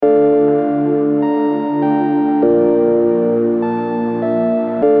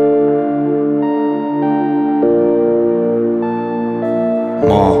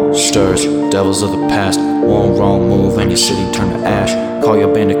monsters, devils of the past. One wrong move and your city turn to ash. Call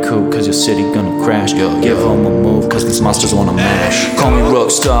your bandicoot cause your city gonna crash. Give them a move cause these monsters wanna mash. Call me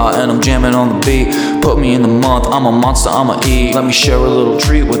Rockstar and I'm jamming on the beat. Put me in the month, I'm a monster, I'ma eat. Let me share a little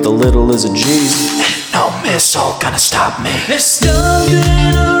treat with the little lizard G's. No missile gonna stop me. They're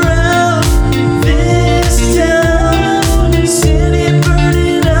stomping around this town, city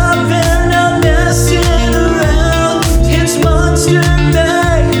burning up and I'm messing around. It's Monster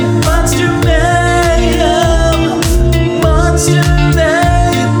Mayhem, Monster Mayhem, Monster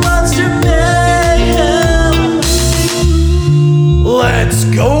Mayhem, Monster Mayhem. Let's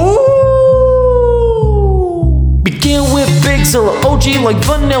go! Begin with Big Zilla, OG like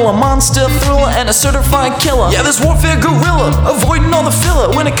vanilla, monster thriller and a certified killer. Yeah, this warfare gorilla, avoiding all the filler.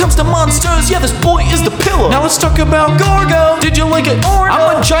 When it comes to monsters, yeah, this boy is the pillar. Now let's talk about Gorgo. Did you like it? Ordo.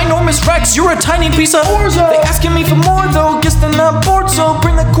 I'm a ginormous Rex, you're a tiny piece of Orzo. They asking me for more though, guess they're not bored, so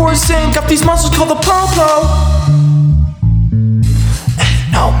bring the chorus in. Got these monsters called the Popo.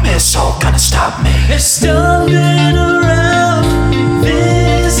 No missile gonna stop me. They're stomping around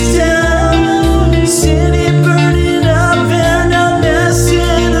this town, city burning up and I'm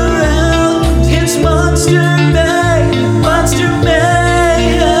messing around. It's Monster Mayhem, Monster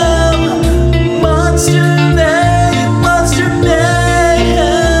Mayhem, Monster Mayhem, Monster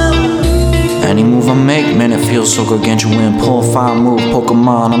Mayhem. Any move I make, man, it feels so gargantuan. Pull a fire move,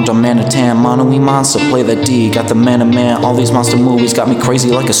 Pokemon, I'm Darmanitan. Mono-E monster, play the D, got the man-to-man. All these monster movies got me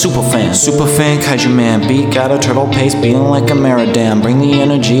crazy like a super fan. Super fan, Kaiju Man, beat, got a turtle pace, beating like a Maridam. Bring the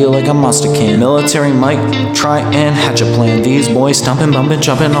energy like a monster can. Military might try and hatch a plan. These boys stomping, bumping,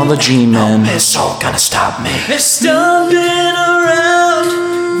 jumping, all the G-men. No missile gonna stop me. They're stomping around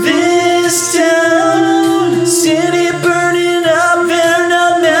this town, city burning up and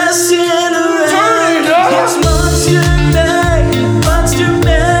I'm messing around. It's Monster Mayhem, Monster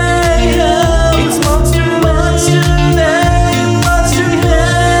Mayhem. It's Monster Mayhem, Monster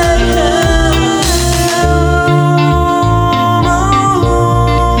Mayhem.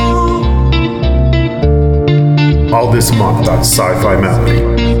 All this month on Sci-Fi Melody,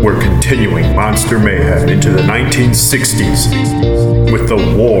 we're continuing Monster Mayhem into the 1960s with the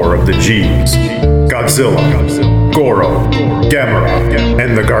War of the G's, Godzilla, Goro, Gamera,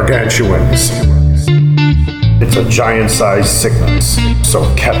 and the Gargantuans. It's a giant-sized sickness, so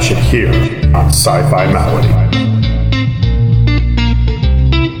catch it here on Sci-Fi Melody.